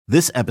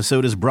This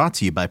episode is brought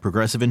to you by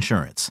Progressive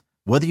Insurance.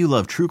 Whether you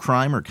love true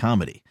crime or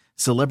comedy,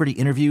 celebrity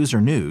interviews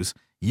or news,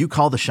 you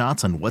call the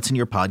shots on what's in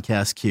your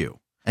podcast queue.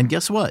 And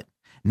guess what?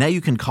 Now you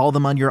can call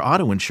them on your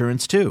auto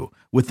insurance too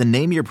with the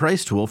Name Your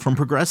Price tool from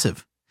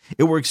Progressive.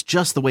 It works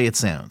just the way it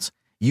sounds.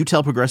 You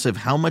tell Progressive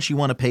how much you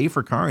want to pay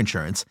for car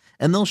insurance,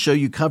 and they'll show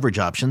you coverage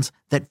options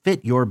that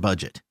fit your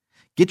budget.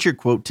 Get your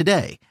quote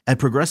today at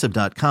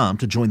Progressive.com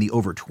to join the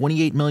over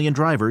 28 million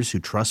drivers who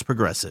trust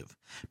Progressive.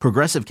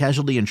 Progressive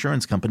Casualty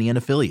Insurance Company and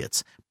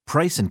Affiliates.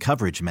 Price and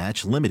coverage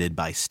match limited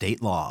by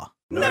state law.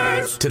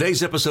 Nerds!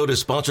 Today's episode is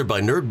sponsored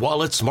by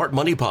NerdWallet's Smart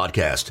Money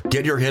Podcast.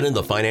 Get your head in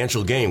the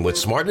financial game with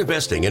smart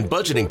investing and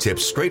budgeting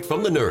tips straight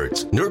from the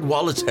nerds.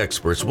 NerdWallet's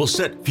experts will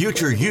set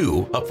future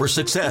you up for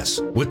success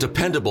with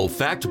dependable,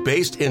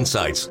 fact-based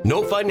insights.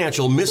 No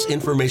financial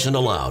misinformation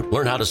allowed.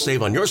 Learn how to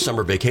save on your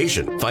summer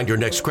vacation, find your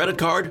next credit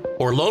card,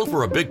 or loan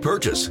for a big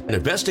purchase, and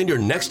invest in your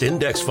next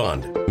index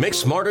fund. Make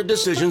smarter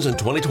decisions in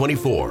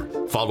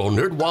 2024. Follow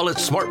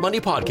NerdWallet's Smart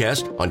Money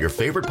Podcast on your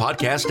favorite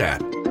podcast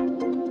app.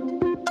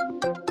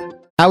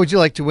 How would you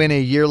like to win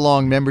a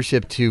year-long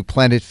membership to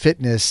Planet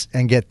Fitness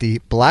and get the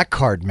Black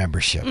Card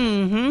membership?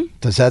 Mm-hmm.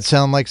 Does that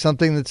sound like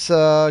something that's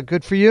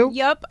good for you?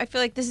 Yep. I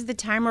feel like this is the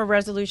time where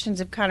resolutions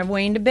have kind of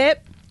waned a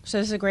bit. So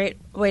this is a great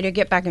way to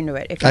get back into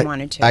it if you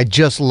wanted to. I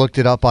just looked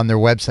it up on their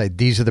website.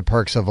 These are the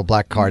perks of a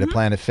Black Card at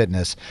Planet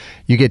Fitness.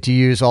 You get to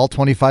use all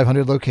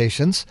 2,500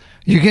 locations.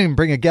 You can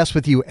bring a guest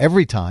with you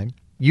every time.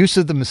 Use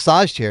of the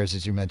massage chairs,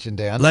 as you mentioned,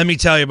 Dan. Let me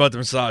tell you about the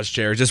massage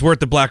chairs. It's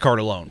worth the Black Card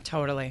alone.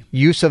 Totally.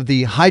 Use of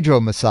the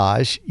hydro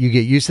massage. You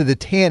get use of the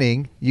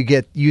tanning. You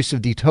get use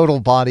of the total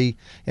body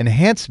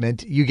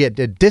enhancement. You get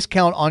a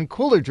discount on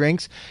cooler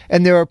drinks.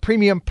 And there are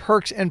premium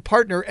perks and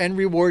partner and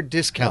reward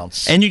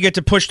discounts. And you get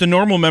to push the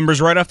normal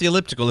members right off the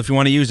elliptical if you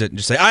want to use it. And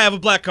just say, I have a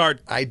Black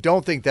Card. I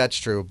don't think that's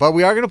true. But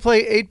we are going to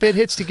play 8-Bit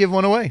Hits to give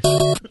one away.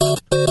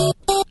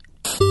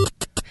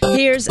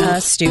 Here's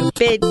a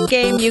stupid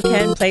game you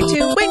can play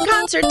to win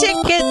concert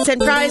tickets and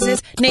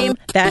prizes. Name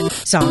that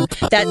song.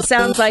 That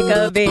sounds like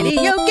a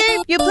video game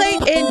you play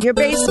in your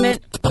basement.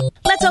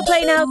 Let's all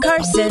play now.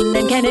 Carson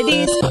and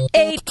Kennedy's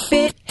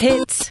 8-Bit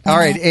Hits. All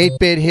right,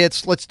 8-Bit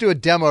Hits. Let's do a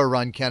demo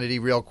run, Kennedy,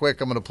 real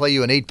quick. I'm going to play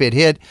you an 8-Bit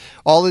hit.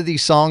 All of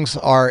these songs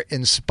are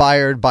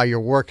inspired by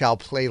your workout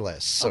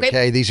playlists,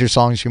 okay? These are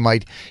songs you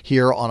might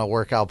hear on a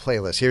workout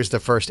playlist. Here's the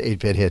first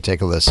 8-Bit hit.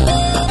 Take a listen.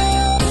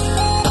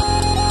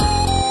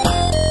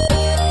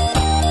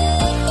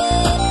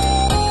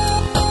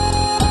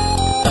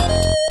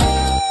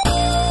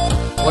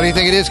 What do you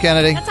think it is,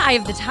 Kennedy? That's Eye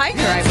of the Tiger,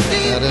 I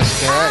believe. That is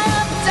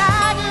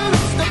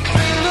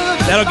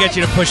correct. That'll get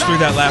you to push through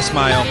that last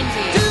mile.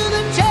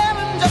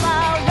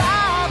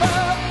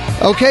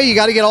 Okay, you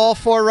got to get all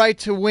four right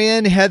to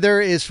win.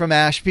 Heather is from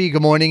Ashby.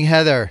 Good morning,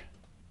 Heather.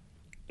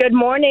 Good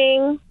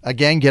morning.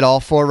 Again, get all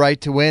four right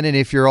to win, and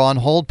if you're on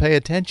hold, pay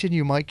attention.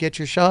 You might get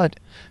your shot,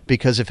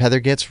 because if Heather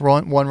gets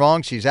one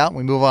wrong, she's out, and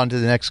we move on to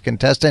the next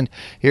contestant.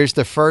 Here's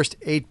the first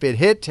 8-Bit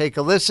hit. Take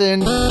a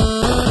listen.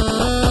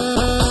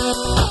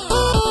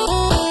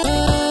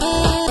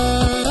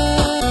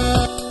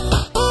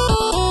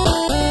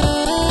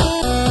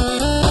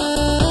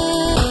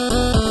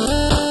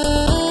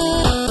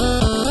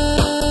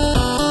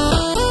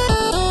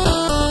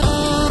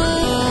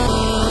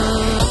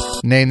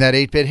 Name that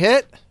 8-Bit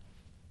hit.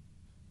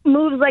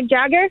 Moves Like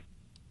Jagger.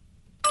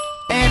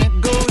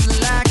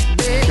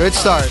 Good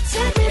start.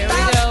 Here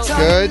we go.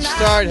 Good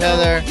start,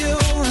 Heather.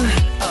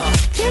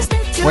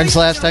 When's the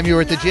last time you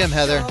were at the gym,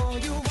 Heather?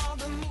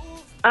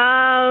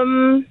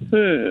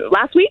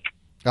 Last week.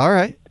 All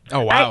right.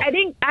 Oh, wow. I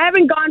think I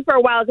haven't gone for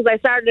a while because I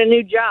started a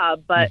new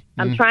job, but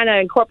I'm trying to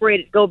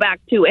incorporate it, go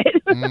back to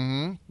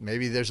it.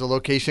 Maybe there's a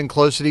location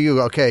closer to you.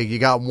 Okay, you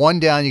got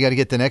one down. You got to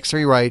get the next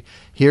three right.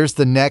 Here's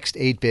the next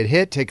 8-Bit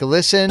hit. Take a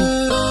listen.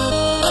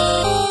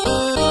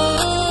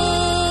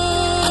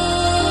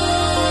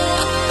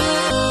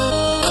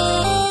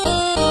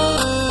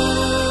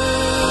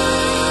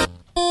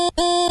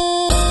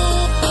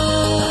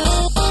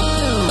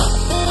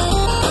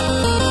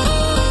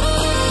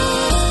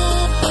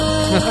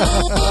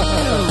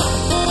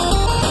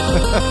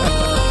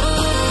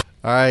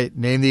 All right,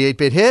 name the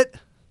 8-Bit hit.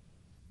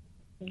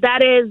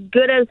 That is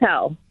Good as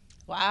Hell.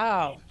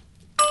 Wow.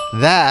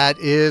 That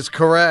is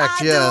correct,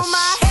 yes.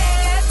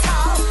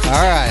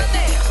 All right.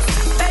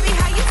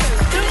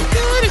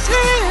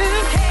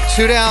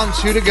 2 down,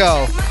 2 to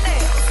go.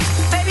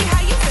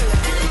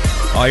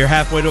 Oh, you're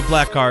halfway to a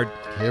Black Card.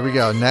 Here we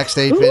go. Next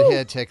 8-Bit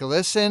hit. Take a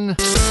listen.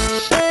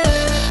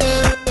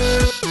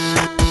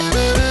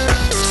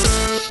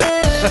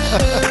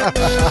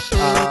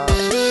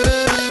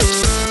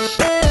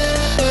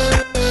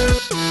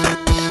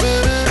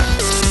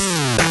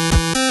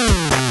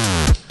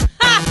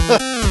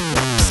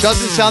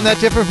 Doesn't sound that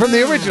different from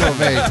the original,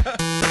 mate.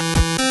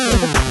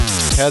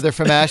 Heather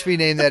from Ashby,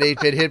 name that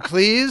 8-Bit hit,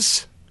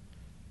 please.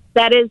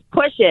 That is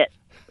Push It.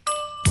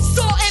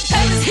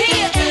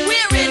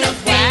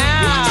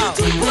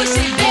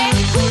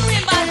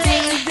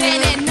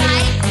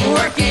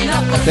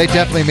 They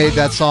definitely made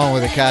that song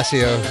with a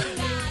Casio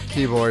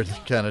keyboard,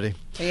 Kennedy.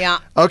 Yeah.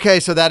 Okay,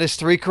 so that is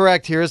 3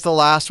 correct. Here's the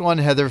last one.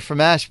 Heather from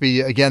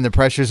Ashby. Again, the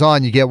pressure's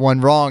on. You get one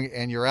wrong,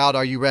 and you're out.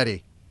 Are you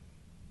ready?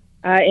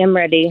 I am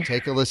ready.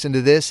 Take a listen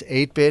to this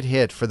 8-bit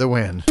hit for the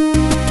win.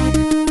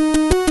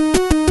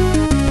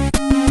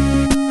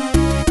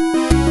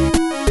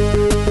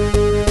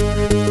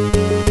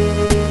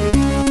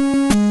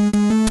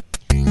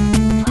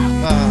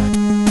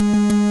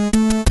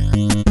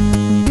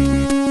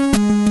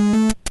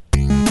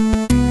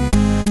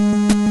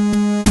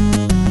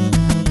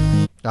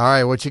 All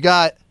right, what you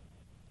got?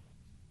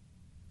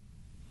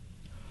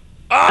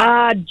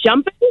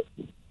 Jumping.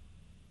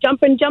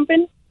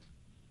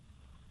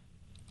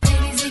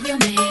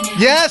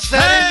 Yes,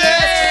 that is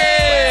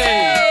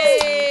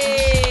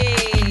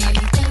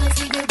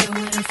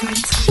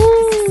it.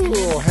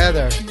 Ooh,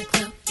 Heather.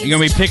 You're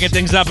going to be picking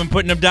things up and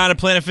putting them down at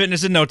Planet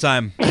Fitness in no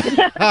time.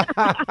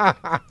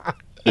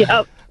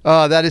 Yep.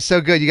 Oh, that is so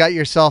good. You got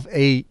yourself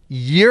a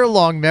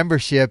year-long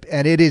membership,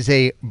 and it is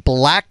a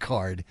black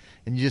card.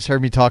 And you just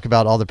heard me talk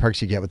about all the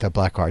perks you get with that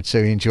black card. So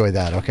you enjoy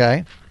that,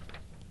 okay?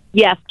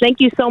 Yes. Thank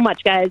you so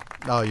much, guys.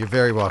 Oh, you're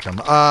very welcome.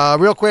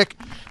 Real quick,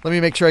 let me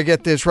make sure I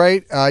get this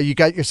right. You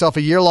got yourself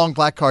a year-long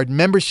black card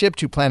membership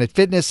to Planet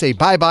Fitness. Say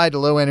bye-bye to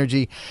low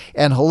energy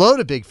and hello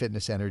to Big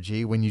Fitness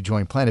Energy when you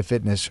join Planet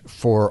Fitness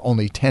for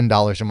only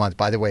 $10 a month.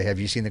 By the way, have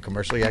you seen the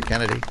commercial yet,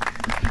 Kennedy?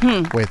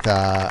 With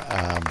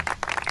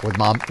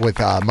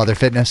Mother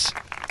Fitness?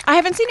 I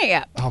haven't seen it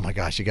yet. Oh my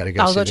gosh, you got to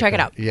go. I'll go check it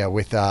out. Yeah,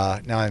 with now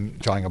I'm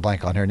drawing a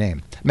blank on her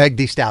name. Meg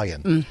Thee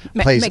Stallion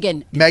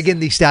Megan. Megan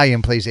Thee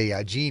Stallion plays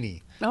a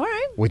genie. All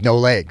right. With no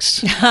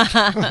legs.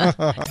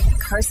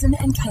 Carson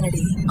and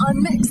Kennedy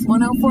on Mix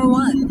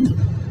 104.1.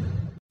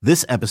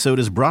 This episode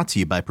is brought to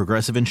you by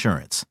Progressive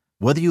Insurance.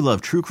 Whether you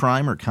love true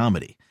crime or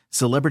comedy,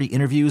 celebrity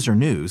interviews or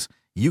news,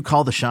 you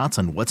call the shots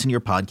on what's in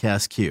your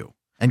podcast queue.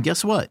 And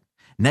guess what?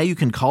 Now you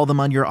can call them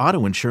on your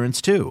auto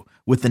insurance too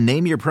with the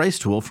Name Your Price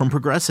tool from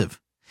Progressive.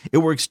 It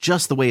works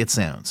just the way it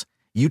sounds.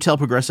 You tell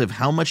Progressive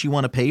how much you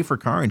want to pay for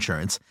car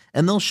insurance,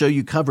 and they'll show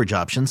you coverage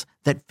options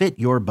that fit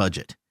your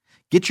budget.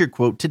 Get your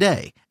quote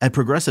today at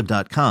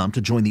Progressive.com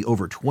to join the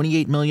over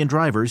 28 million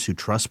drivers who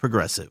trust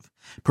Progressive.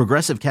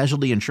 Progressive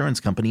Casualty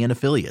Insurance Company and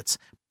Affiliates.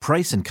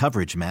 Price and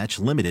coverage match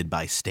limited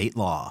by state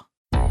law.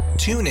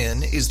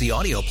 TuneIn is the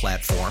audio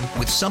platform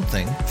with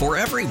something for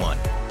everyone.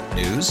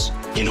 News.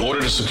 In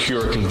order to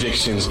secure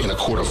convictions in a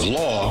court of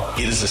law,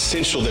 it is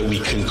essential that we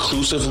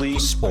conclusively.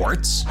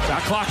 Sports.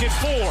 Shot clock at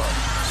 4.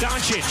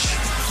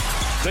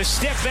 Doncic. The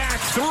step back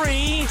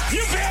 3.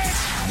 You bet.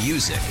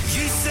 Music.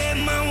 You set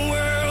my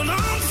world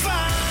on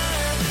fire.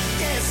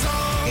 Yes,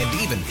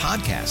 and even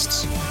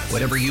podcasts.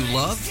 Whatever you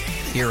love,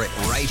 hear it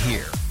right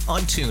here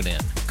on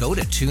TuneIn. Go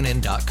to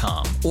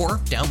TuneIn.com or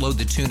download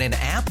the TuneIn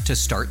app to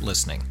start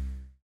listening.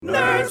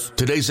 Nerds.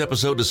 Today's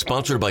episode is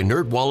sponsored by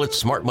NerdWallet's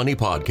Smart Money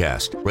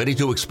Podcast. Ready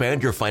to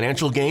expand your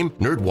financial game?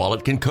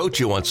 NerdWallet can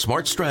coach you on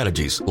smart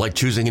strategies like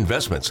choosing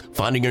investments,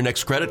 finding your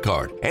next credit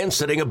card, and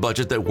setting a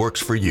budget that works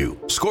for you.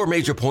 Score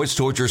major points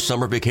towards your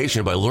summer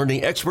vacation by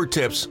learning expert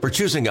tips for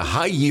choosing a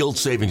high-yield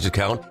savings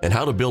account and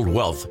how to build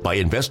wealth by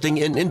investing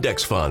in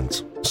index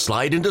funds.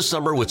 Slide into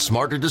summer with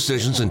smarter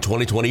decisions in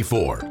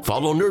 2024.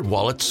 Follow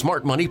NerdWallet's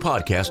Smart Money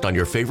Podcast on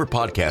your favorite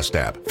podcast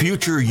app.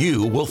 Future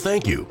you will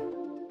thank you.